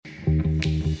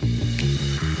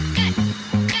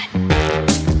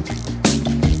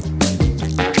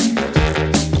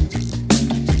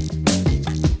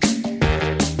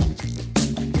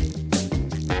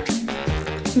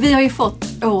Vi har ju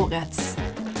fått årets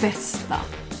bästa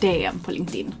DM på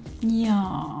LinkedIn.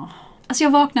 Ja. Alltså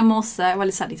jag vaknade i morse, jag var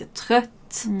lite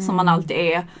trött, som man alltid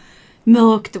är.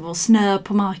 Mörkt, det var snö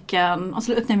på marken. Och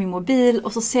så öppnade jag min mobil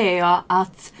och så ser jag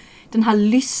att den här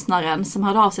lyssnaren som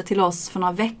hade av sig till oss för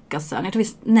några veckor sedan, jag tror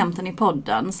vi nämnt den i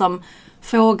podden, som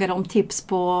frågade om tips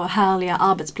på härliga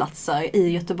arbetsplatser i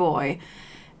Göteborg.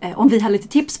 Om vi hade lite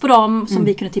tips på dem som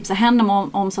vi kunde tipsa henne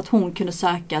om så att hon kunde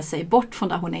söka sig bort från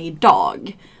där hon är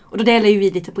idag. Och då delade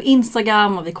vi lite på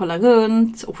Instagram och vi kollade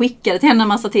runt och skickade till henne en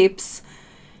massa tips.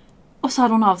 Och så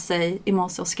hade hon av sig i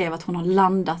morse och skrev att hon har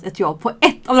landat ett jobb på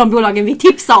ett av de bolagen vi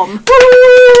tipsar om.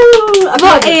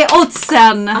 Vad är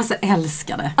oddsen? Alltså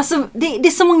älskar det. Alltså det är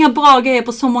så många bra grejer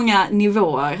på så många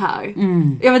nivåer här.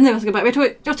 Jag vet inte vad jag ska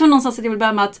börja. Jag tror någonstans att jag vill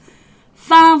börja med att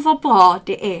fan vad bra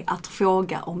det är att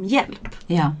fråga om hjälp.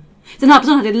 Ja. Den här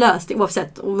personen hade löst det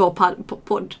oavsett om vår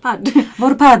podd.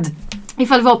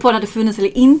 Ifall vår podd hade funnits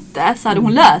eller inte så hade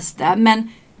hon löst det. Men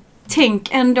tänk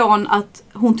ändå att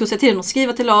hon tog sig tiden att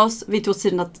skriva till oss. Vi tog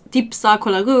tiden att tipsa,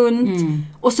 kolla runt.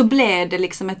 Och så blev det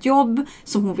liksom ett jobb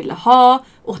som hon ville ha.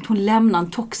 Och att hon lämnar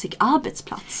en toxic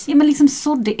arbetsplats. Ja, men liksom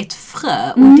sådde ett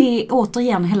frö. Och det är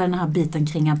återigen hela den här biten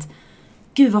kring att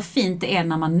gud vad fint det är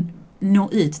när man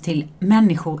når ut till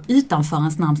människor utanför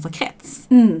ens närmsta krets.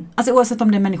 Alltså oavsett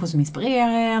om det är människor som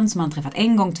inspirerar en, som man har träffat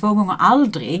en gång, 2 gånger,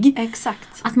 aldrig. Exakt.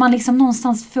 Att man liksom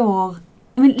någonstans får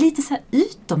lite så här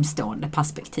utomstående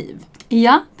perspektiv.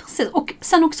 Ja, precis. Och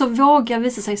sen också våga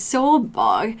visa sig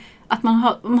sårbar. Att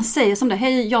man säger som det,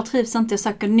 hej jag trivs inte, jag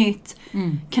söker nytt.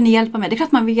 Kan ni hjälpa mig? Det är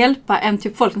klart man vill hjälpa en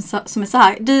typ folk som är så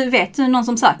här, vet du någon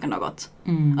som söker något?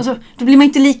 Alltså, då blir man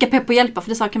inte lika pepp på att hjälpa för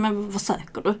det saker, men vad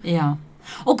söker du? Ja.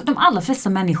 Och de allra flesta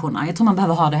människorna, jag tror man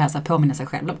behöver ha det här så här, påminna sig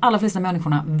själv. De allra flesta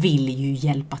människorna vill ju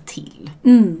hjälpa till.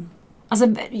 Alltså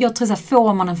jag tror så här,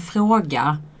 får man en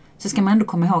fråga så ska man ändå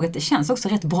komma ihåg att det känns också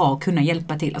rätt bra att kunna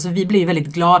hjälpa till. Alltså vi blir ju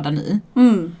väldigt glada nu.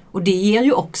 Och det ger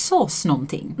ju också oss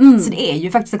någonting. Så det är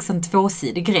ju faktiskt också en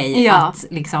 2-sidig grej att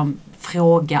liksom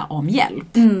fråga om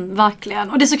hjälp. Verkligen.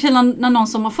 Och det är så kul när någon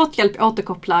som har fått hjälp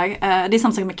återkopplar. Det är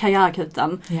samma sak med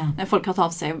karriärakuten. När folk har tagit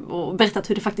av sig och berättat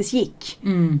hur det faktiskt gick.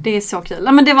 Det är så kul.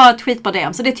 Ja, men det var ett skitbra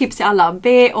DM. Så det är tips till alla.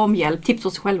 Be om hjälp. Tips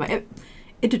hos sig själva.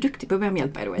 Är du duktig på att be om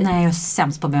hjälp by the way? Nej, jag är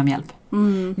sämst på att be om hjälp.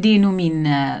 Det är nog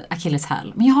min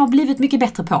akilleshäl. Men jag har blivit mycket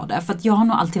bättre på det. För att jag har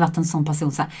nog alltid varit en sån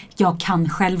person så här, jag kan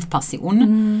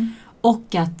själv-person.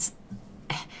 Och att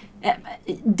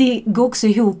det går också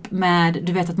ihop med,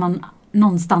 du vet att man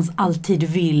någonstans alltid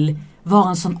vill vara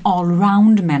en sån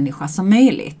allround-människa som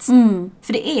möjligt.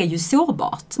 För det är ju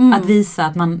sårbart att visa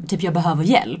att man, typ jag behöver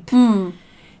hjälp.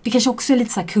 Det kanske också är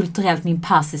lite så här kulturellt, min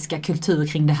persiska kultur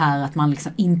kring det här att man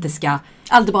liksom inte ska...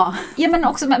 Allt är bra. Ja, men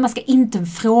också man ska inte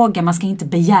fråga, man ska inte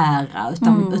begära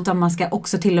utan man ska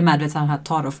också till och med, vet, så här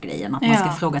tar-off-grejen att man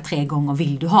ska fråga 3 gånger,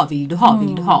 vill du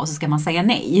ha och så ska man säga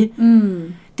nej.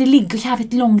 Det ligger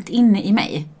jävligt långt inne i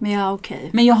mig. Ja, okej.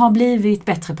 Men jag har blivit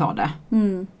bättre på det.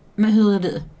 Men hur är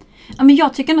du? Ja, men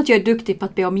jag tycker att jag är duktig på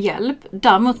att be om hjälp.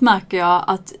 Däremot märker jag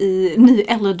att i nu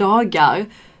äldre dagar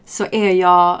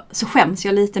så skäms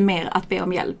jag lite mer att be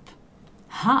om hjälp.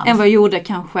 Än vad jag gjorde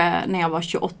kanske när jag var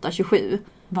 28-27.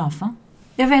 Varför?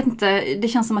 Jag vet inte, det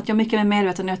känns som att jag är mycket mer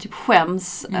medveten när jag typ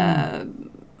skäms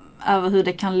över hur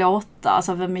det kan låta.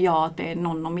 Alltså vem är jag att be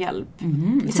någon om hjälp?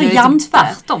 Så det är liksom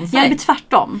tvärtom för dig? Ja, det är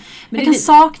tvärtom. Men jag kan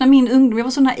sakna min ungdom. Jag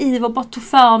var så naiv och bara tog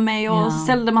för mig och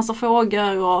ställde massa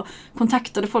frågor och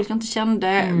kontaktade folk jag inte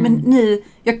kände. Men nu,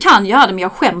 jag kan göra det men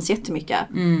jag skäms jättemycket.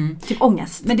 Typ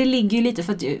ångest. Men det ligger ju lite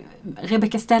för att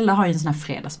Rebecca Stella har ju en sån här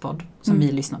fredagspodd som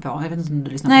vi lyssnar på. Jag vet inte om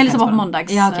du lyssnar på. Nej, jag lyssnar på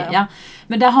måndags. Ja, okay, ja.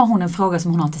 Men där har hon en fråga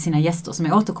som hon har till sina gäster som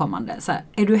är återkommande. Så här,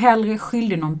 är du hellre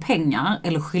skyldig någon pengar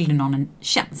eller skyldig någon en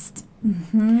tjänst?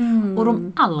 Och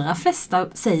de allra flesta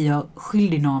säger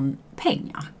skyldig någon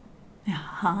pengar.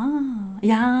 Jaha.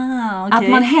 Ja, okay.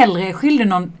 Att man hellre är skyldig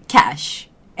någon cash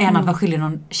än att vara skyldig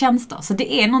någon tjänster. Så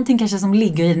det är någonting kanske som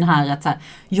ligger i den här att så här,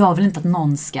 jag vill inte att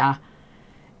någon ska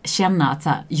känna att så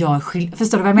här, jag är skyldig.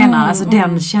 Förstår du vad jag menar? Alltså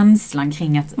den känslan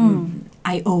kring att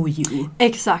I owe you.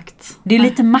 Exakt. Det är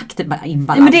lite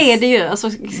maktinbalans. Men det är det ju. Alltså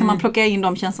ska man plocka in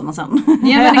de känslorna sen.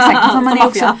 Ja, men exakt. Man är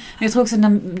också, jag tror också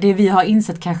det vi har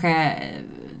insett kanske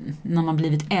när man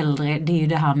blivit äldre, det är ju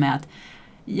det här med att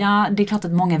ja, det är klart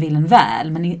att många vill en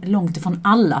väl, men långt ifrån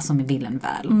alla som vill en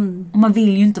väl. Och man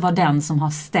vill ju inte vara den som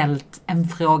har ställt en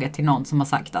fråga till någon som har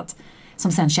sagt att,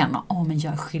 som sen känner, men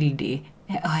jag är skyldig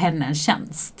henne en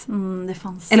tjänst. Det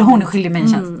fanns eller hon är skyldig mig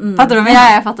en tjänst. Fattar du?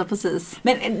 Ja, jag fattar precis.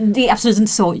 Men det är absolut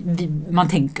inte så man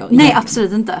tänker. Nej, egentligen.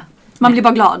 Absolut inte. Man blir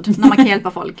bara glad när man kan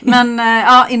hjälpa folk. Men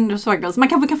ja, in the struggles. Man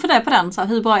kanske kan få det på den. Så här,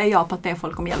 hur bra är jag på att be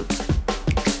folk om hjälp?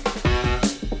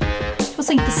 var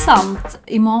så intressant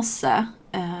i morse.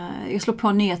 Jag slog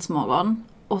på Nyhetsmorgon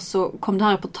och så kom det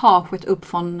här reportaget upp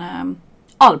från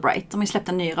Albright. De har ju släppt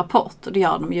en ny rapport och det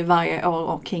gör de ju varje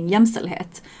år kring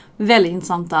jämställdhet. Väldigt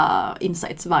intressanta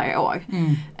insights varje år.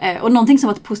 Och någonting som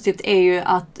varit positivt är ju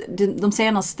att de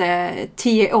senaste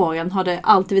 10 åren har det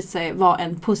alltid visat sig vara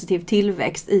en positiv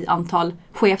tillväxt i antal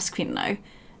chefskvinnor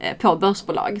på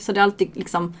börsbolag. Så det har alltid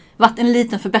liksom varit en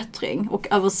liten förbättring och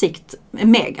över sikt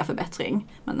en mega förbättring.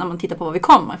 Men när man tittar på var vi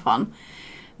kommer ifrån.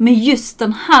 Men just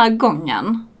den här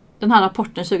gången, den här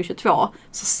rapporten 2022,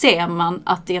 så ser man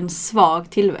att det är en svag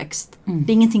tillväxt.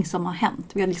 Det är ingenting som har hänt.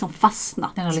 Vi har liksom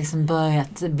fastnat. Den har liksom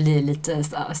börjat bli lite,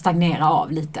 stagnera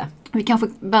av lite. Vi kanske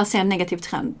börjar se en negativ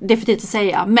trend. Definitivt att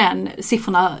säga, men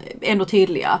siffrorna är ändå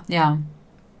tydliga. Ja.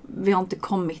 Vi har inte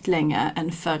kommit längre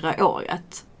än förra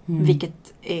året.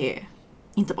 Vilket är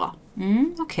inte bra.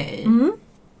 Okej.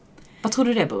 Vad tror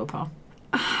du det beror på?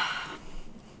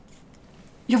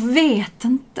 Jag vet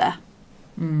inte.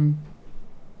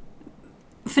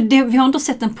 För vi har ändå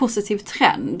sett en positiv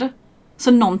trend.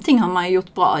 Så någonting har man ju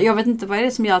gjort bra. Jag vet inte vad är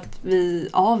det som gör att vi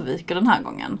avviker den här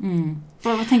gången.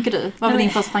 Vad tänker du? Vad var din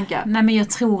första tanke? Nej, men jag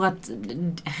tror att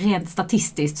rent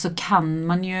statistiskt så kan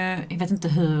man ju, jag vet inte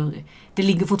hur, det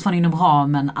ligger fortfarande inom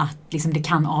ramen att liksom det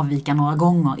kan avvika några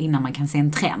gånger innan man kan se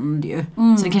en trend ju.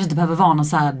 Så det kanske inte behöver vara någon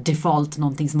så här default,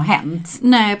 någonting som har hänt.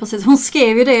 Nej, precis. Hon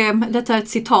skrev ju det, detta är ett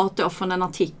citat då från en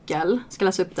artikel. Ska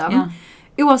läsa upp den. Ja.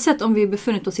 Oavsett om vi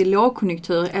befunnit oss i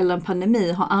lågkonjunktur eller en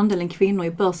pandemi har andelen kvinnor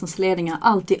i börsens ledningar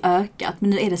alltid ökat. Men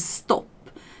nu är det stopp.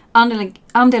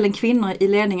 Andelen kvinnor i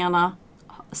ledningarna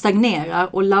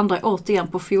stagnerar och landar återigen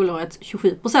på fjolårets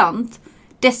 27%.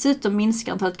 Dessutom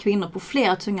minskar antalet kvinnor på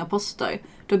flera tunga poster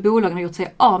då bolagen har gjort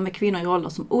sig av med kvinnor i roller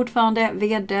som ordförande,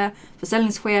 vd,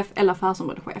 försäljningschef eller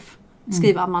affärsområdechef.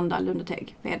 Skriver Amanda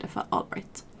Lundeteg, vd för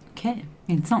Albright. Okej,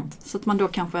 intressant. Så att man då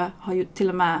kanske har ju till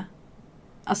och med,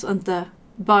 alltså inte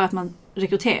bara att man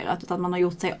rekryterat utan man har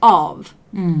gjort sig av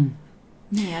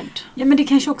med. Ja, men det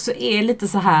kanske också är lite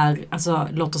så här, alltså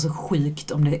låter så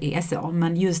sjukt om det är så,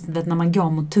 men just när man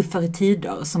går mot tuffare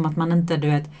tider, som att man inte, du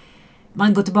vet,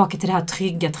 man går tillbaka till det här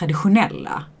trygga,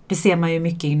 traditionella. Det ser man ju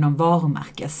mycket inom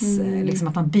varumärkes, liksom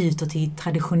att man byter till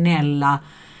traditionella,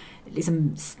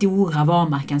 liksom stora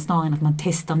varumärken snarare än att man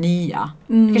testar nya.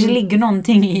 Det kanske ligger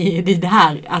någonting i det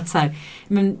här att så här,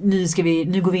 men nu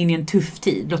går vi in i en tuff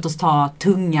tid. Låt oss ta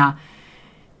tunga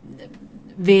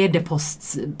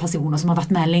vd-postpersoner som har varit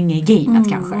med länge i gamet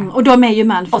kanske. Och de är ju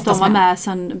män för att de var med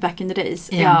sen back in the days.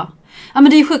 Ja, men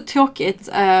det är ju sjukt tråkigt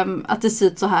att det ser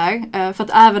ut så här. För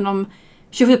att även om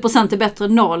 27% är bättre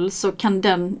än 0 så kan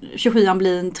den 27an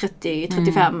bli en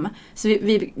 30-35. Så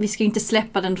vi ska inte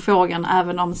släppa den frågan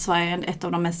även om Sverige är ett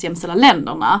av de mest jämställda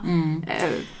länderna.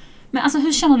 Men alltså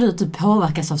hur känner du att du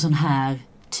påverkas av sån här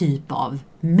typ av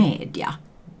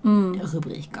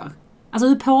media-rubriker? Alltså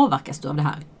hur påverkas du av det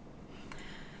här?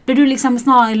 Blir du liksom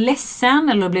snarare ledsen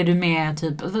eller blir du mer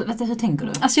typ, hur tänker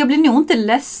du? Alltså jag blir nog inte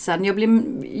ledsen. Jag blir,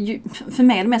 för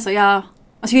mig är det mer så, jag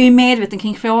är ju medveten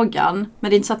kring frågan, men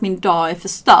det är inte så att min dag är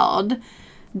förstörd.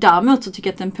 Däremot så tycker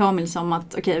jag att det är en påminnelse om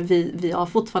att vi har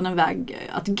fortfarande en väg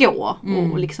att gå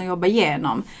och liksom jobba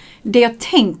igenom. Det jag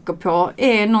tänker på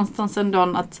är någonstans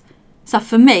ändå att så här,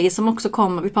 för mig som också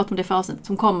kommer, vi pratade om det förut,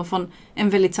 som kommer från en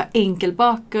väldigt så här, enkel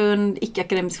bakgrund,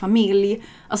 icke-akademisk familj.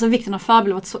 Alltså vikten av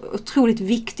förebild har varit så otroligt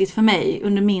viktigt för mig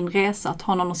under min resa att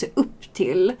ha någon att se upp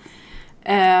till.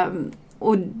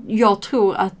 Och jag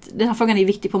tror att den här frågan är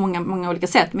viktig på många olika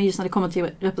sätt, men just när det kommer till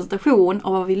representation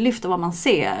och vad vi lyfter, vad man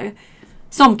ser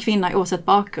som kvinna oavsett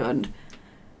bakgrund,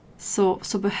 så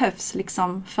behövs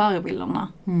liksom förebilderna.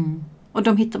 Och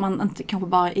de hittar man inte kanske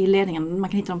bara i ledningen, man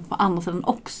kan hitta dem på andra sidan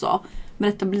också.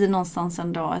 Men detta blir någonstans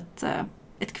ändå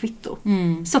ett kvitto.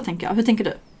 Så tänker jag. Hur tänker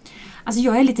du? Alltså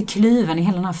jag är lite kluven i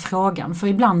hela den här frågan. För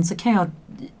ibland så kan jag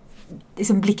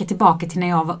liksom blicka tillbaka till när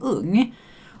jag var ung.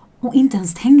 Och inte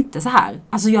ens tänkte så här.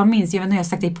 Alltså jag vet när jag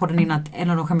sagt det i podden innan att en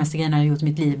av de skämmigaste grejerna jag gjort i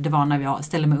mitt liv, det var när jag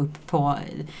ställde mig upp på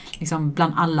liksom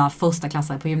bland alla första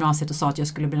klassare på gymnasiet och sa att jag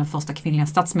skulle bli den första kvinnliga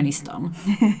statsministern.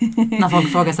 När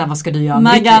folk frågar så här, vad ska du göra?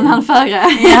 Maggan han före. Ja.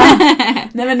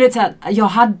 Nej, men du vet så här, jag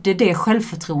hade det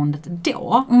självförtroendet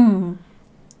då.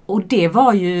 Och det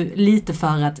var ju lite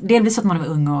för att, delvis att man var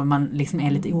ung och man liksom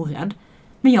är lite orädd.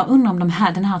 Men jag undrar om den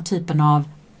här typen av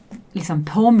liksom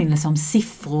påminnelse om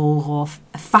siffror och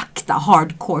fakta,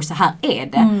 hardcore, så här är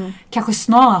det. Kanske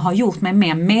snarare har gjort mig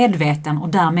mer medveten och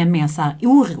därmed mer så här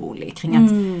orolig kring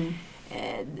att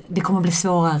det kommer bli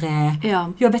svårare.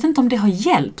 Ja. Jag vet inte om det har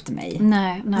hjälpt mig.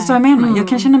 Nej. Så jag menar, jag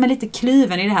kan känna mig lite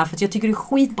kluven i det här för att jag tycker det är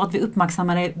skitbra att vi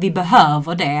uppmärksammar det. Vi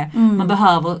behöver det. Man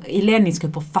behöver i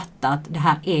ledningsgrupper fatta att det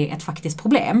här är ett faktiskt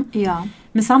problem. Ja.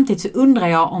 Men samtidigt så undrar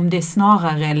jag om det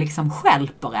snarare liksom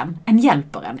stjälper en än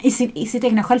hjälper en i sitt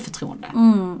egna självförtroende.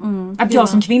 Att jag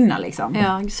som kvinna liksom.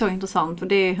 Ja, så intressant. Och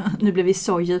nu blir vi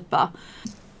så djupa.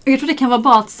 Jag tror det kan vara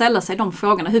bra att ställa sig de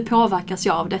frågorna. Hur påverkas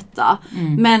jag av detta?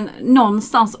 Men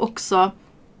någonstans också,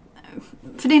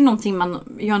 för det är någonting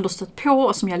jag ändå stött på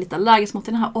och som jag är lite allergisk mot,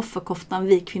 den här offerkoftan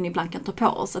vi kvinnor ibland kan ta på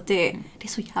oss. Att det är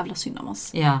så jävla synd om oss.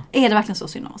 Ja. Är det verkligen så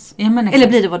synd om oss? Ja, men eller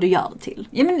blir det vad du gör det till?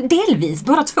 Ja, men delvis,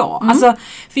 båda två. Alltså,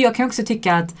 för jag kan också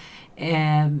tycka att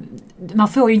man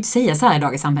får ju inte säga så här i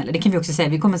dagens samhälle. Det kan vi också säga.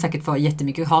 Vi kommer säkert få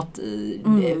jättemycket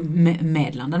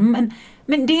hatmedlanden.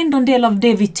 Men det är ändå en del av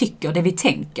det vi tycker, det vi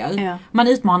tänker. Ja. Man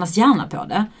utmanas gärna på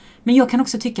det. Men jag kan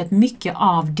också tycka att mycket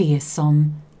av det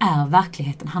som är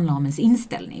verkligheten handlar om ens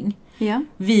inställning. Ja.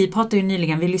 Vi pratade ju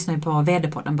nyligen, vi lyssnade ju på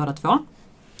VD-podden båda två.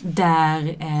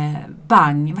 Där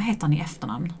Bang, vad heter han i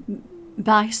efternamn?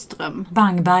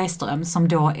 Bang Bergström, som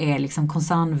då är liksom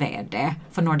koncern-VD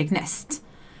för Nordic Nest.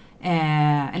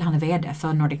 Eller han är VD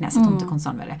för Nordic Nest, jag tror inte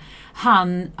koncern-VD.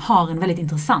 Han har en väldigt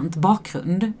intressant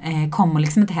bakgrund. Kommer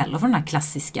liksom inte heller från den här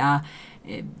klassiska,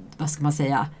 vad ska man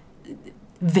säga,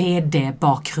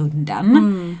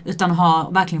 VD-bakgrunden. Utan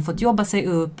har verkligen fått jobba sig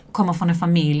upp, kommer från en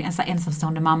familj, en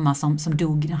ensamstående mamma som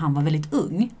dog när han var väldigt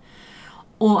ung.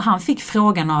 Och han fick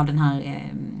frågan av den här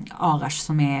Arash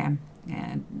som är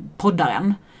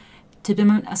poddaren. Typ,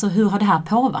 alltså, hur har det här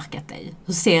påverkat dig?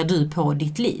 Hur ser du på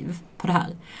ditt liv på det här?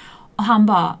 Och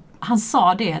han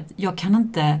sa det att jag kan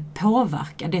inte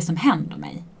påverka det som händer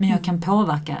mig. Men jag kan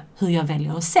påverka hur jag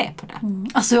väljer att se på det.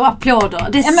 Alltså applåder.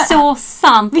 Det är så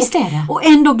sant. Visst är det. Och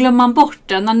ändå glömmer man bort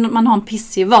det när man har en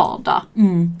pissig vardag.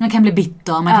 Man kan bli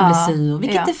bitter, man kan bli sur.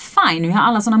 Vilket är fine, vi har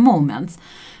alla sådana moments.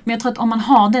 Men jag tror att om man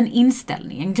har den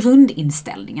inställningen,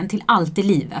 grundinställningen till allt i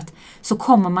livet, så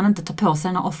kommer man inte ta på sig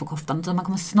den här offerkoftan. Utan man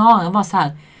kommer snarare vara så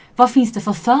här, vad finns det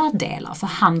för fördelar? För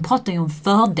han pratar ju om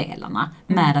fördelarna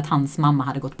med att hans mamma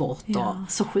hade gått bort. Ja,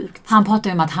 så sjukt. Han pratar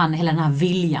ju om att hela den här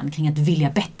viljan kring att vilja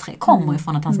bättre kommer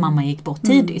ifrån att hans mamma gick bort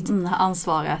tidigt.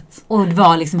 Ansvaret. Och det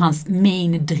var liksom hans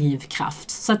main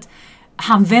drivkraft. Så att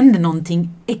han vände någonting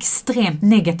extremt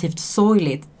negativt och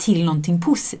sorgligt till någonting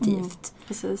positivt.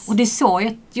 Precis. Och det är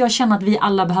så jag känner att vi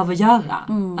alla behöver göra.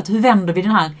 Att hur vänder vi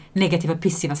den här negativa,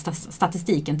 pissiva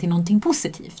statistiken till någonting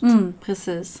positivt?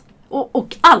 Precis.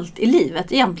 Och allt i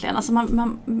livet egentligen. Alltså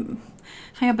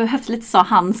jag behövt lite så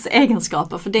hans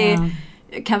egenskaper. För det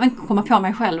kan jag väl komma på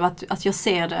mig själv att jag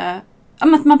ser det.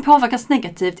 Att man påverkas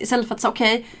negativt istället för att säga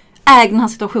okej, äg den här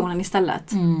situationen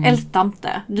istället. Älta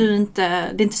inte. Det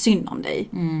är inte synd om dig.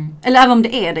 Eller även om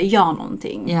det är det, gör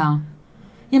någonting. Ja,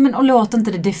 men och låt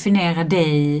inte det definiera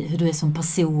dig, hur du är som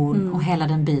person och hela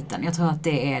den biten. Jag tror att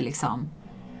det är liksom...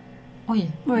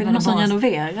 Oj, är det någon som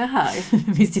renoverar här?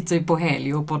 Vi sitter ju på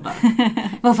Helio och poddar.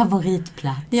 Vår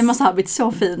favoritplats. Ja, men så har blivit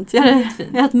så fint. Jag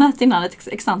hade ett möte innan, ett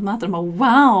exakt möte. De bara,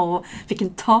 wow, vilken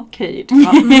takhöjd.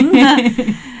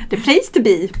 The place to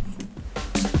be.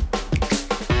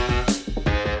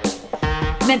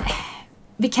 Men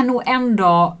vi kan nog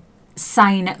ändå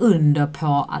signa under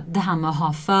på att det här med att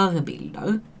ha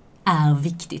förebilder är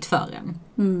viktigt för en.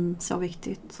 Så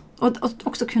viktigt. Och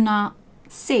också kunna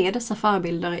se dessa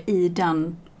förebilder i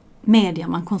den media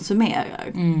man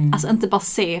konsumerar. Alltså inte bara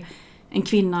se en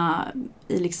kvinna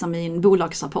i en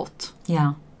bolagsrapport.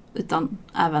 Ja. Utan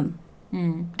även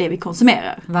det vi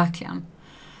konsumerar. Verkligen.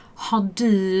 Har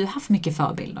du haft mycket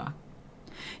förebilder?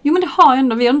 Jo, men det har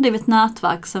ändå. Vi har drivit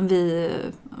nätverk sedan vi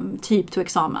typ tog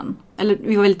examen. Eller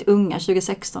vi var väldigt unga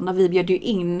 2016, där vi bjöd ju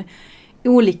in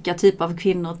olika typer av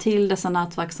kvinnor till dessa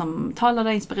nätverk som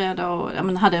talade, inspirerade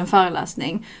och hade en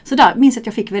föreläsning. Så där minns jag att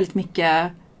jag fick väldigt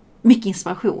mycket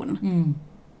inspiration.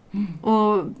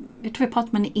 Och jag tror vi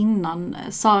pratade med henne innan,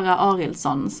 Sara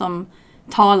Arildsson, som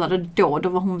talade då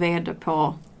var hon VD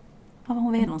på... Var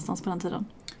hon VD någonstans på den tiden?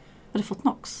 Var det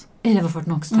Fortnox? Det var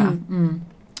Fortnox, tror jag.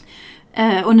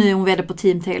 Och nu är hon VD på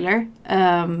Team Taylor.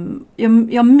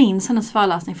 Jag minns hennes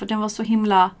föreläsning för den var så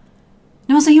himla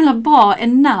bra,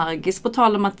 energisk, på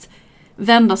tal om att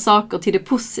vända saker till det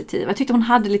positiva. Jag tyckte hon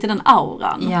hade lite den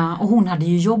auran. Ja, och hon hade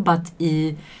ju jobbat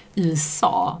i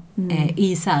USA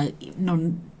i så här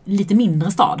någon lite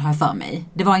mindre stad, har jag för mig.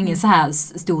 Det var ingen så här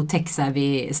stor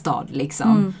tech-savvy stad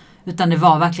liksom. Utan det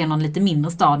var verkligen någon lite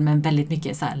mindre stad med väldigt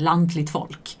mycket så här lantligt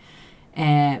folk.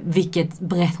 Vilket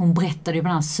hon berättade ju på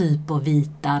den här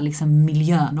supervita liksom,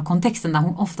 miljön och kontexten där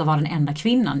hon ofta var den enda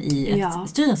kvinnan i ett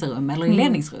styrelserum eller i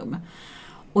ledningsrum.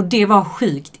 Och det var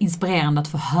sjukt inspirerande att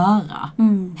få höra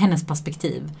hennes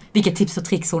perspektiv. Vilka tips och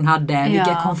tricks hon hade,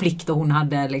 vilka konflikter hon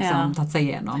hade liksom tagit sig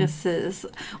igenom. Precis.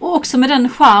 Och också med den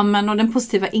charmen och den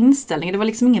positiva inställningen. Det var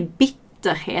liksom ingen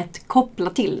bitterhet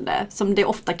kopplat till det, som det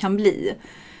ofta kan bli.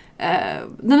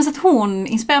 Så att hon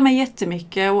inspirerar mig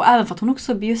jättemycket, och även för att hon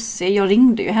också är bjussig. Jag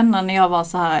ringde ju henne när jag var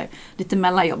så här lite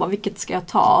mellanjobbad, vilket ska jag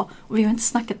ta? Och vi har inte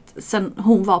snackat sen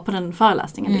hon var på den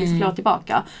föreläsningen, det är flera år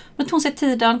tillbaka. Men hon sig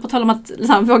tiden, på tal om att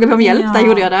liksom, fråga mig om hjälp, där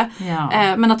gjorde jag det.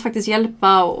 Men att faktiskt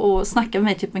hjälpa och snacka med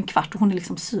mig typ en kvart, och hon är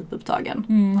liksom superupptagen.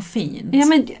 Vad fint. Ja,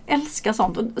 men jag älskar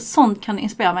sånt, och sånt kan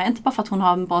inspirera mig. Inte bara för att hon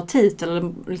har en bra titel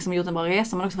eller liksom gjort en bra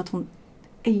resa, men också för att hon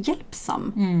är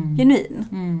hjälpsam, genuin.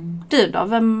 Du då?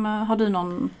 Har du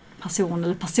någon person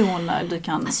eller personer du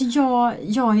kan... Alltså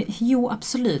jo,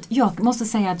 absolut. Jag måste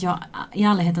säga att jag i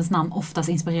ärlighetens namn oftast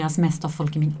inspireras mest av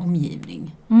folk i min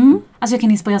omgivning. Alltså jag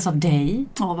kan inspireras av dig,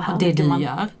 av det du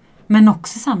gör. Men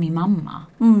också så min mamma.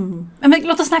 Men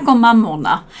låt oss snacka om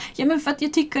mammorna. Ja, men för att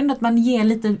jag tycker ändå att man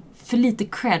ger för lite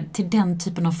cred till den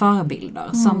typen av förebilder.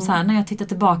 Som så här, när jag tittar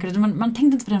tillbaka, man tänkte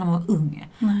inte på det när man var ung.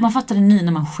 Man fattar det nu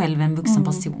när man själv är en vuxen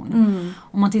person.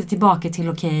 Och man tittar tillbaka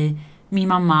till, min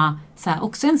mamma så här,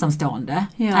 också ensamstående.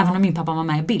 Även om min pappa var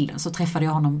med i bilden, så träffade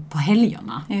jag honom på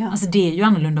helgerna. Alltså det är ju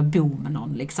annorlunda att bo med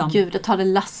någon liksom. Gud, det tar det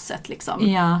lasset liksom.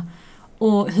 Ja.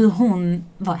 Och hur hon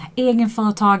var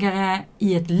egenföretagare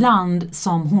i ett land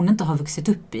som hon inte har vuxit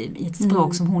upp i ett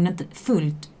språk som hon inte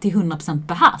fullt till 100%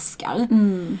 behärskar.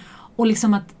 Och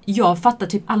liksom att jag fattar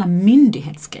typ alla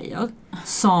myndighetsgrejer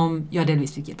som jag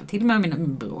delvis fick hjälpa till med,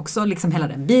 min bror också, liksom hela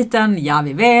den biten,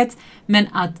 vi vet. Men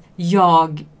att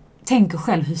jag tänker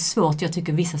själv hur svårt jag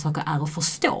tycker vissa saker är att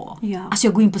förstå. Alltså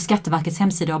jag går in på Skatteverkets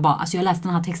hemsida och bara, alltså jag har läst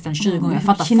den här texten 20 gånger, jag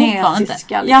fattar fortfarande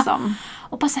inte. Liksom.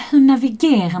 Och bara så här, hur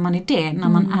navigerar man i det när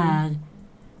man är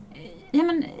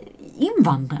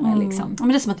invandrare liksom? Ja, men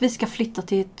det är som att vi ska flytta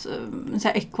till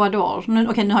Ecuador.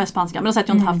 Nu har jag spanskan, men då säger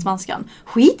jag inte haft spanskan.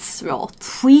 Skitsvårt.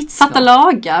 Fatta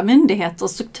lagar, myndigheter,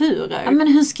 strukturer. Ja, men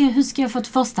hur ska jag få ett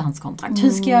förstahandskontrakt? Hur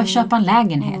ska jag köpa en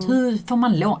lägenhet? Hur får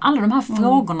man lån? Alla de här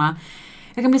frågorna.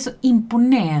 Jag kan bli så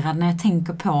imponerad när jag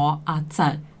tänker på att så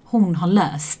här, hon har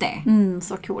löst det.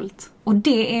 Så coolt. Och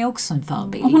det är också en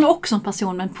förebild. Och hon är också en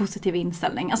person med en positiv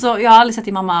inställning. Alltså jag har aldrig sett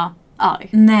din mamma arg.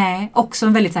 Nej, också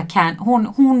en väldigt så här,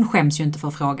 hon skäms ju inte för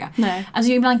att fråga. Nej.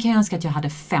 Alltså ibland kan jag önska att jag hade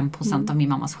 5% av min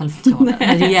mammas självförtroende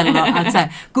när det gäller att så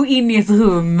här, gå in i ett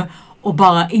rum och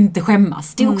bara inte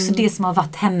skämmas. Det är också det som har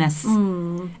varit hennes...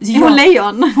 Hon är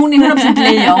lejon. Hon är 100%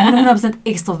 lejon. Hon är 100%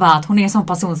 extrovert. Hon är en sån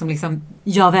person som liksom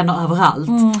gör vänner överallt.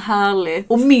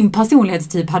 Härligt. Och min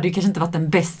personlighetstyp hade ju kanske inte varit den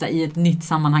bästa i ett nytt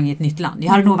sammanhang i ett nytt land.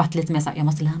 Jag hade nog varit lite mer såhär, jag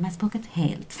måste lära mig språket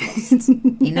helt först.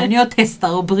 Innan jag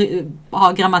testar och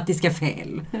har grammatiska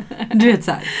fel. Du vet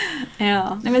såhär.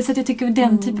 Ja. Nej, men så att jag tycker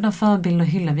den typen av förebilder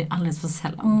hyllar vi alldeles för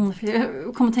sällan.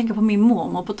 Jag kommer att tänka på min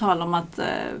mormor på tal om att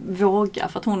våga.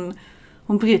 För att hon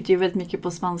bryter ju väldigt mycket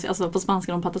på spanska, alltså på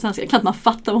spanska och patasenska. Klart man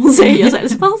fattar vad hon säger, så är det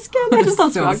spanska eller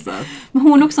spanska. Men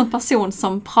hon är också en person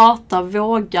som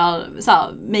vågar så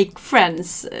här, make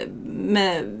friends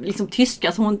med liksom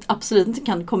tyskar som hon absolut inte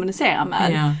kan kommunicera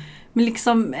med. Ja. Men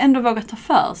liksom ändå vågar ta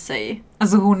för sig.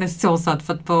 Alltså hon är så söt,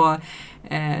 för att på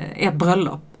ett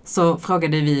bröllop så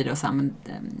frågade vi då så här,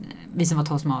 vi som var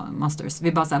toastmasters,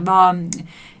 vi bara så här,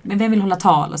 men vem vill hålla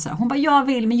tal och så här. Hon bara, jag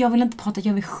vill, men jag vill inte prata,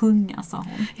 jag vill sjunga, sa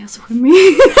hon. Jag är så charmig.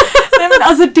 Nej, men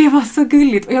alltså det var så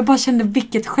gulligt, och jag bara kände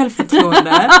vilket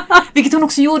självförtroende. Vilket hon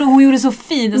också gjorde, hon gjorde så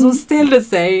fint, alltså hon ställde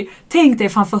sig, tänk dig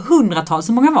framför 100-tal,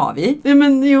 så många var vi? Ja,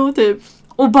 men jo, typ.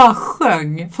 Och bara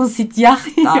sjöng från sitt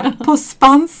hjärta på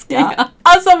spanska. Ja.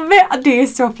 Alltså det är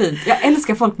så fint. Jag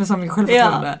älskar folk med så mycket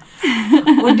självförtroende.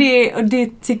 Ja. Och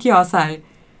det tycker jag så här.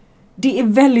 Det är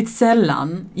väldigt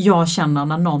sällan jag känner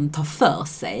när någon tar för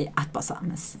sig att bara så här,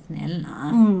 men snälla,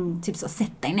 typ så,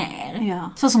 sätt dig ner. Ja.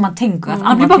 Så som man tänker att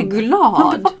man blir bara glad. Man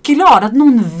blir bara glad att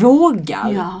någon vågar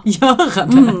göra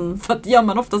det. För att gör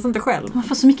man oftast inte själv. Man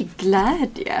får så mycket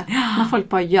glädje när folk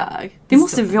bara gör. Vi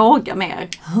måste våga mer.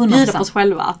 100%. Bjuda på oss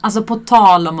själva. Alltså på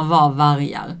tal om att vara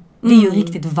vargar. Det är ju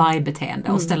riktigt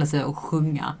vargbeteende att ställa sig och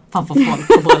sjunga framför folk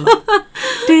på bröllop.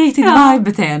 Det är riktigt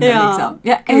vargbeteende liksom.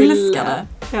 Jag älskar det.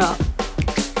 Ja.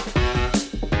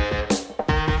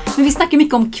 Men vi snackar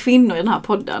mycket om kvinnor i den här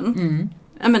podden.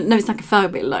 Men när vi snackar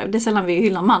förebilder. Det är sällan vi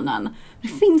hyllar mannen. Det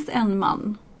finns en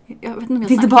man. Jag vet inte om jag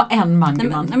finns det bara en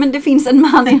man? Nej, men det finns en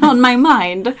man on my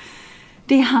mind.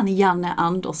 Det är han Janne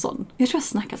Andersson. Jag tror jag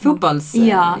snackat om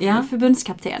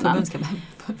förbundskaptenen.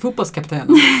 Fotbollskaptenen.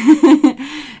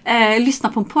 Lyssna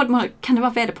på en podd. Kan det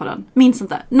vara VD-podden? Minns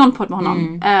inte. Någon podd med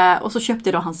honom. Och så köpte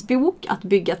jag då hans bok Att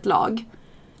bygga ett lag.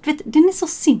 du vet, den är så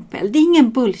simpel. Det är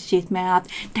ingen bullshit med att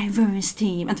diverse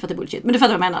team, inte för att det är bullshit, men du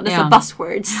fattar vad jag menar. Det är så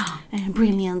buzzwords.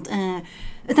 Brilliant.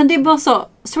 Utan det är bara så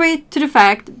straight to the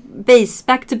fact,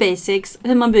 back to basics,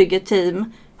 hur man bygger ett team.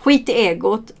 Skit i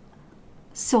egot.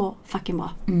 Så fucking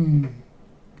bra.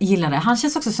 Gillar det. Han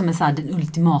känns också som en så här, den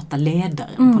ultimata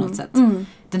ledaren på något sätt.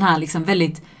 Den här liksom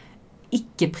väldigt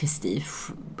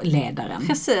icke-prestige-ledaren.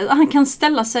 Precis. Han kan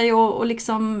ställa sig och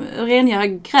liksom rengöra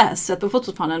gräset på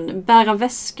fotbollsplanen, bära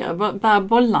väskor, bära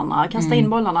bollarna, kasta in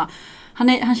bollarna.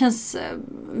 Han känns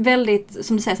väldigt,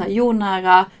 som du säger, så här,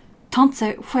 jordnära. Tar inte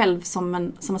sig själv som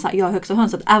en jag är högsta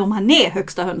hönset, även om han är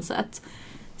högsta hönset.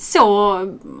 Så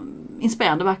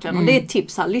inspirerande verkligen. Och det är ett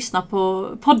tips här, lyssna på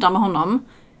poddar med honom.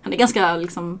 Han är ganska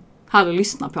liksom härlig att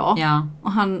lyssna på. Ja.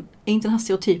 Och han är inte den här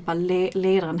stereotypa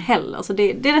ledaren heller. Så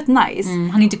det är rätt nice.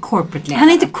 Han är inte corporate-ledare. Han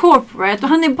är inte corporate och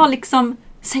han är bara liksom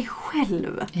sig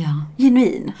själv. Ja.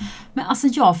 Genuin. Men alltså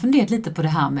jag har funderat lite på det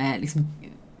här med liksom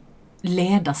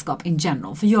ledarskap in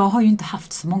general. För jag har ju inte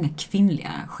haft så många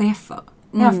kvinnliga chefer.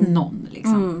 Jag har haft någon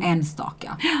liksom,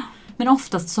 enstaka. Men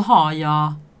oftast så har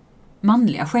jag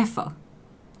manliga chefer.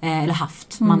 Eller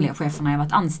haft manliga chefer när jag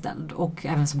varit anställd. Och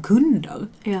även som kunder.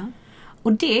 Ja.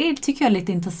 Och det tycker jag är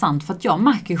lite intressant. För att jag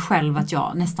märker ju själv att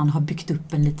jag nästan har byggt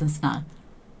upp en liten sån här...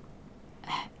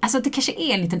 Alltså att det kanske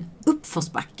är en liten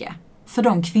uppförsbacke. För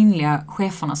de kvinnliga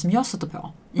cheferna som jag sätter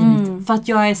på. För att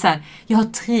jag är så här, jag har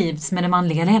trivts med det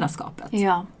manliga ledarskapet.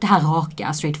 Ja. Det här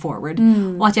raka, straightforward.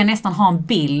 Och att jag nästan har en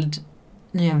bild...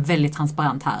 Nu är jag väldigt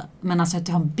transparent här. Men alltså att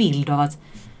jag har en bild av att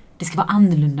det ska vara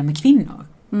annorlunda med kvinnor.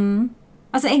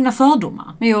 Alltså egna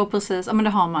fördomar. Jo, precis. Ja, men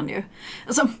det har man ju.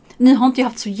 Alltså, nu har inte jag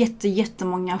haft så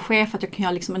jättemånga chefer att jag kan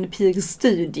göra liksom en empirisk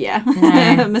studie.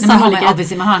 Nej, med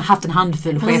man har haft en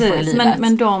handfull chefer i livet.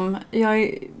 Men jag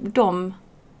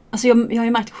har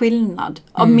ju märkt skillnad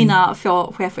av mina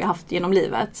få chefer jag haft genom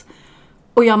livet.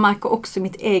 Och jag märker också i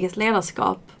mitt eget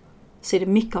ledarskap så är det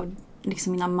mycket av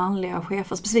liksom mina manliga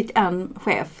chefer. Specifikt en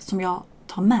chef som jag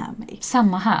tar med mig.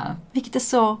 Samma här. Vilket är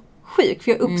så sjukt,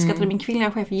 för jag uppskattade min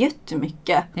kvinnliga chef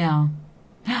jättemycket. Ja.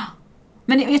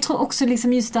 Men jag tror också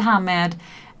liksom just det här med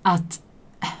att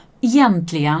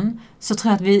egentligen så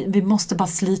tror jag att vi måste bara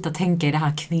sluta tänka i det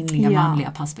här kvinnliga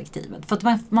manliga perspektivet. För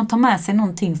att man tar med sig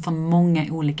någonting från många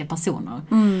olika personer.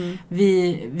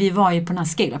 Vi var ju på den här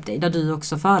Scale Up Day där du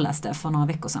också föreläste för några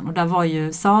veckor sedan. Och där var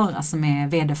ju Sara som är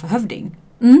vd för Hövding.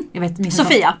 Jag vet,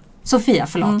 Sofia,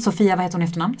 förlåt. Sofia, vad heter hon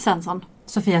efternamn? Svensson.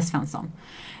 Sofia Svensson.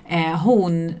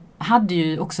 Hon hade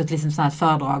ju också ett liksom så här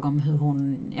föredrag om hur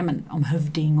hon, om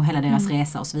Hövding och hela deras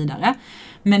resa och så vidare.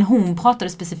 Men hon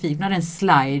pratade specifikt, hon hade en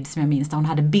slide som jag minns där hon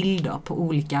hade bilder på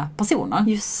olika personer.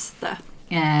 Just det.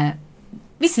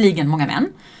 Visserligen många män.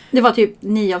 Det var typ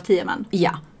 9 av 10 män.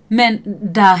 Ja. Men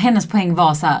där hennes poäng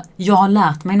var så här, jag har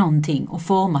lärt mig någonting och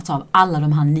formats av alla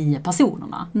de här 9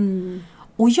 personerna.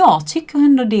 Och jag tycker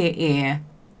ändå det är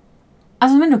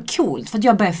alltså ändå coolt, för att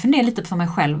jag börjar fundera lite på mig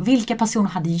själv. Vilka personer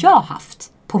hade jag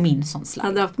haft på min sån slide?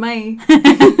 Hade haft mig.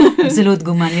 Absolut,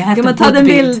 gumman. Jag har haft en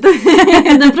bild.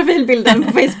 Den profilbilden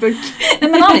på Facebook.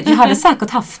 Nej, men ärligt, jag hade säkert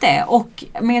haft det.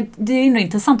 Men det är ändå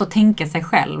intressant att tänka sig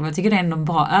själv. Jag tycker det är ändå en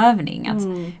bra övning. Att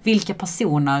vilka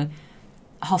personer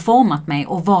har format mig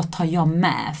och vad tar jag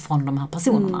med från de här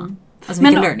personerna? Alltså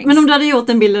men om du hade gjort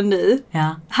den bilden nu,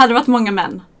 hade det varit många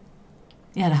män?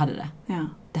 Ja, det hade det. Ja.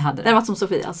 Det hade det. Det hade varit som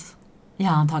Sofias. Ja,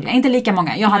 antagligen. Inte lika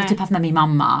många. Jag hade typ haft med min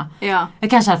mamma. Ja. Jag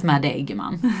kanske haft med dig,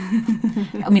 gumman.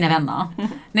 Och mina vänner.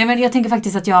 Nej, men jag tänker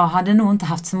faktiskt att jag hade nog inte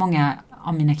haft så många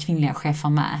av mina kvinnliga chefer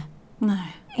med.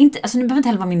 Nej. Alltså nu behöver inte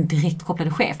heller vara min direkt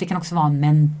kopplade chef. Det kan också vara en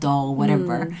mentor,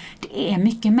 whatever. Det är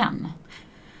mycket män.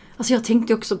 Alltså jag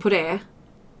tänkte också på det.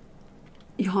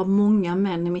 Jag har många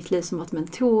män i mitt liv som varit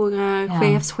mentorer,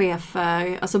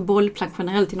 chefschefer, alltså bollplank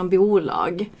generellt inom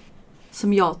bolag.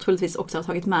 Som jag troligtvis också har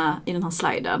tagit med i den här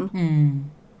sliden.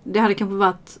 Det hade kanske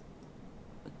varit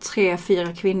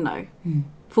 3-4 kvinnor.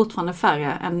 Fortfarande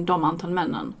färre än de antal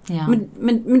männen. Ja.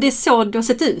 Men det är så det har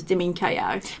sett ut i min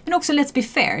karriär. Men också, let's be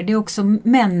fair, det är också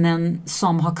männen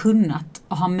som har kunnat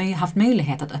och har haft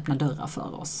möjlighet att öppna dörrar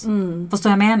för oss. Förstår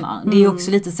jag menar? Det är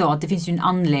också lite så att det finns ju en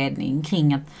anledning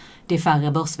kring att det är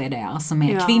färre börs-vd:ar som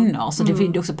är kvinnor. Så det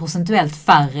är också procentuellt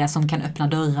färre som kan öppna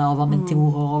dörrar och vara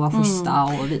mentorer och vara schyssta och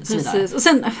så vidare. Precis. Och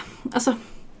sen, alltså,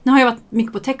 nu har jag varit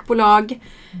mycket på techbolag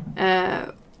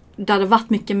där det varit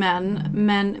mycket män.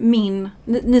 Men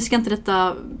nu ska inte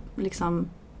detta liksom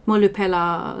måla upp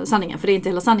hela sanningen, för det är inte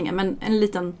hela sanningen, men en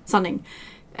liten sanning.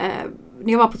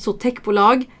 När jag var på ett stort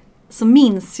techbolag så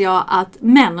minns jag att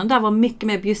männen där var mycket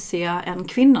mer bjussiga än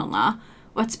kvinnorna.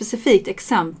 Och ett specifikt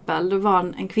exempel, det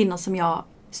var en kvinna som jag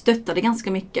stöttade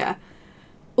ganska mycket.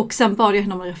 Och sen bad jag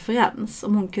henne om en referens,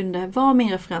 om hon kunde vara min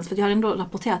referens. För jag hade ändå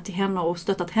rapporterat till henne och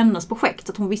stöttat hennes projekt.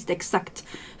 Så att hon visste exakt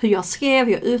hur jag skrev,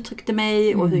 hur jag uttryckte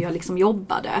mig och hur jag liksom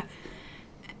jobbade.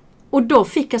 Och då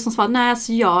fick jag som svar, nej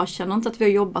alltså jag känner inte att vi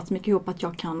har jobbat så mycket ihop att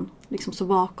jag kan liksom stå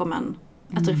bakom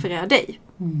att referera dig.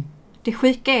 Det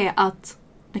sjuka är att,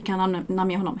 jag kan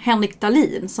namnge honom, Henrik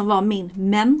Dahlin som var min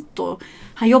mentor.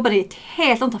 Han jobbade i ett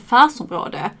helt annat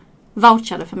affärsområde.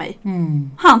 Vouchade för mig.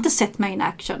 Han har inte sett mig in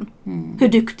action. Hur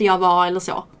duktig jag var eller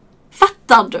så.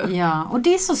 Fattar du? Ja, och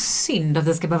det är så synd att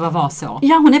det ska behöva vara så.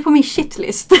 Ja, hon är på min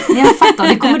shitlist. Jag fattar,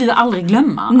 det kommer du aldrig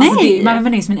glömma. Nej. Alltså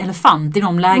man är som en elefant i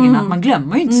de lägena att man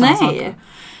glömmer ju inte sådana saker.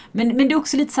 Men det är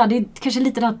också lite så här, det är kanske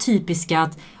lite det här typiska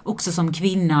att också som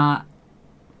kvinna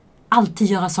alltid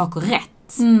göra saker rätt.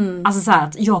 Alltså så här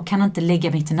att jag kan inte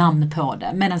lägga mitt namn på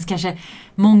det. Medan kanske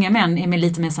många män är med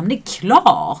lite mer som det är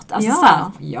klart. Alltså så här,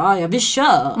 ja, vi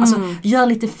kör. Alltså gör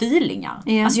lite feelingar.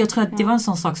 Alltså jag tror att det var en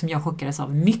sån sak som jag chockades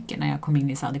av mycket när jag kom in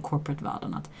i så här, det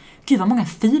corporate-världen. Att gud vad många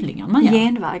feelingar man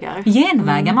gör.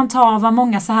 Genvägar man tar, vad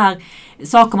många så här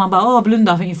saker man bara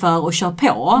blundar inför och kör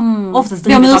på. Oftast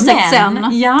driver av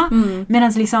män. Ja,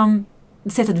 medan liksom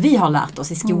sättet vi har lärt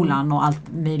oss i skolan och allt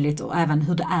möjligt och även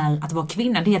hur det är att vara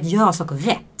kvinna, det är att göra saker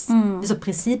rätt. Det är så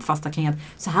principfasta kring att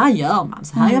så här gör man,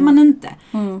 så här gör man inte.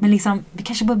 Men liksom, vi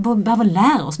kanske behöver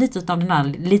lära oss lite av den här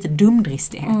lite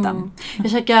dumdristigheten.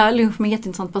 Jag käkade lunch med en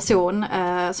jätteintressant person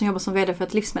som jobbar som vd för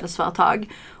ett livsmedelsföretag.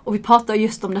 Och vi pratade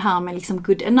just om det här med liksom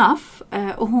good enough.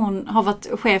 Och hon har varit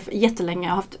chef jättelänge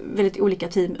och haft väldigt olika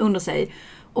team under sig.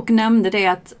 Och nämnde det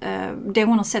att det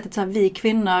hon har sett att så här, vi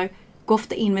kvinnor går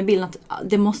ofta in med bilden att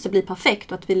det måste bli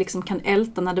perfekt och att vi liksom kan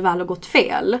älta när det väl har gått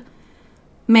fel.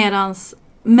 Medans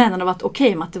männen har varit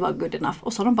okej med att det var good enough.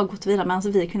 Och så har de bara gått vidare medan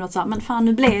vi kunde varit såhär, men fan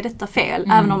nu blev detta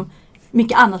fel. Även om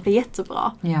mycket annat blir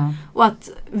jättebra. Ja. Och att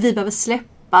vi behöver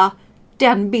släppa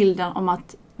den bilden om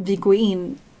att vi går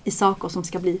in i saker som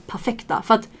ska bli perfekta.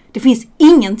 För att det finns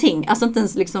ingenting, alltså inte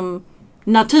ens liksom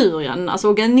naturen, alltså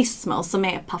organismer som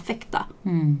är perfekta.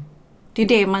 Det är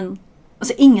det man...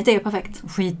 Alltså inget är perfekt.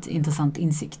 Skitintressant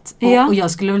insikt. Ja. Och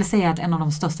jag skulle vilja säga att en av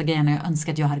de största grejerna jag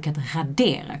önskar att jag hade kunnat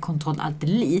radera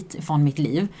Control-Alt-Delete från mitt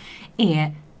liv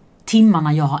är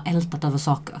timmarna jag har ältat över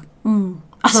saker.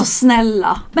 Alltså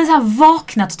snälla. Men så här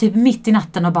vaknat typ mitt i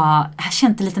natten och bara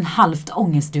känt en liten halvt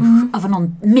ångestdusch över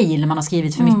någon mail man har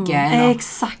skrivit för mycket. Eller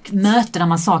exakt. Möte där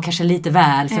man sa kanske lite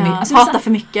väl för mycket. Alltså, prata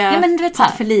för mycket. Ja, men du vet,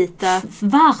 prata för lite.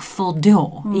 Varför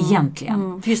då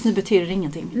egentligen? För just nu betyder det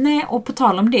ingenting. Nej, och på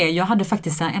tal om det, jag hade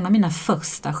faktiskt en av mina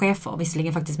första chefer,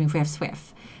 visserligen faktiskt min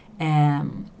chefschef,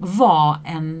 var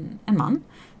en man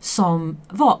som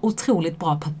var otroligt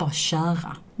bra på att bara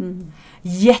köra.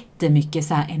 Jättemycket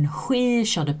så här energi,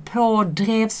 körde på,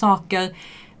 drev saker.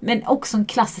 Men också en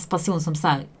klassisk person som så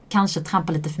här, kanske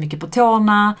trampar lite för mycket på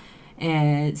tårna,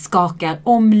 skakar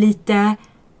om lite,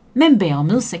 men ber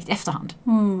om ursäkt i efterhand.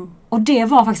 Och det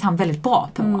var faktiskt han väldigt bra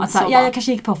på. Att så här, jag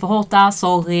kanske gick på för hårt där,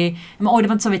 sorry. Men det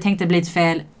var inte så vi tänkte, det blir lite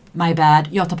fel. My bad,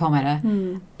 jag tar på mig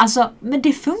det. Alltså, men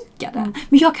det funkade.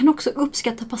 Men jag kan också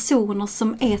uppskatta personer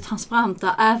som är transparenta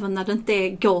även när det inte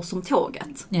går som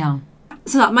tåget. Ja.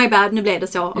 Så my bad, nu blev det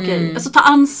så. Okej. Alltså ta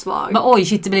ansvar. Men, oj,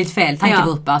 shit, det blir lite fel.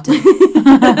 Tankegruppa. Typ.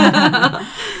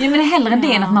 Ja, men det är hellre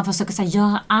det än att man försöker så här,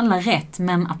 göra alla rätt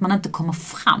men att man inte kommer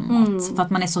framåt. För att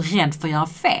man är så rädd för att göra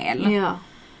fel. Ja.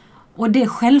 Och det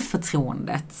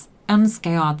självförtroendet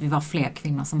önskar jag att vi var fler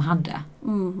kvinnor som hade.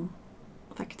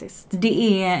 Faktiskt.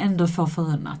 Det är ändå för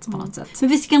förunnat på något sätt. Men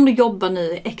vi ska ändå jobba nu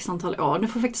i x antal år. Nu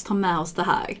får vi faktiskt ta med oss det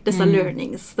här. Dessa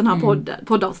learnings. Den här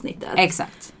poddavsnittet.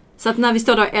 Exakt. Så att när vi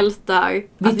står där och ältar.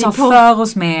 Vi tar för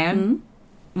oss mer.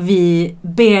 Vi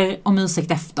ber om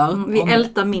ursäkt efter. Vi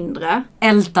ältar mindre.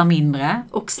 Ältar mindre.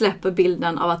 Och släpper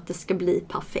bilden av att det ska bli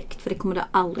perfekt. För det kommer det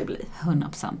aldrig bli.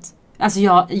 100%. Alltså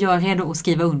jag är redo att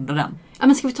skriva under den. Ja,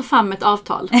 men ska vi ta fram ett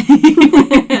avtal?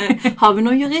 Har vi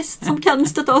någon jurist som kan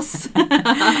stötta oss?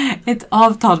 Ett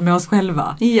avtal med oss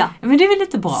själva. Ja. Men det är väl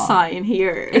lite bra. Sign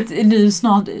here. Nu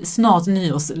snart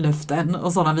nyårslöften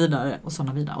och sådana vidare. Och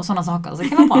sådana saker. Så det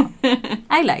kan vara bra.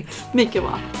 I like. Mycket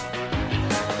bra.